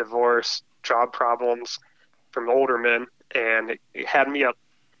 disease, divorce, job problems from older men, and it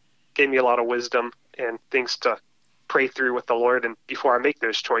gave me a lot of wisdom and things to pray through with the Lord and before I make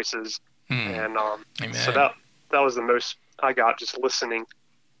those choices. And so that was the most I got, just listening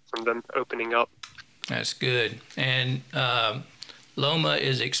from them opening up. That's good. And Loma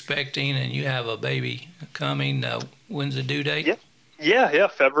is expecting, and you have a baby coming. When's the due date? Yeah,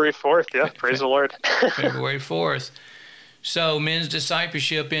 February 4th. Yeah, praise the Lord. February 4th. So men's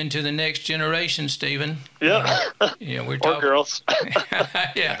discipleship into the next generation, Stephen. Yeah. We're Or talking girls.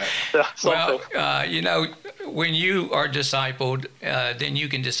 Yeah. Something. Well, when you are discipled, then you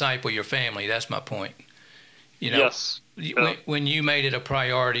can disciple your family. That's my point. Yes. When you made it a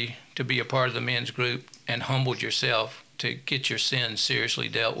priority to be a part of the men's group and humbled yourself to get your sins seriously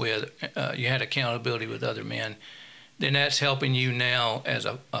dealt with, you had accountability with other men, then that's helping you now as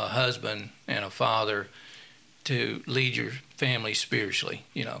a husband and a father to lead your family spiritually,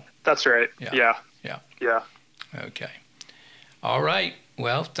 That's right. Yeah. Yeah. Okay. All right.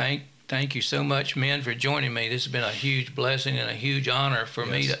 Well, thank you so much, men, for joining me. This has been a huge blessing and a huge honor for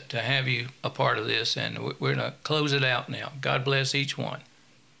me to have you a part of this, and we're going to close it out now. God bless each one.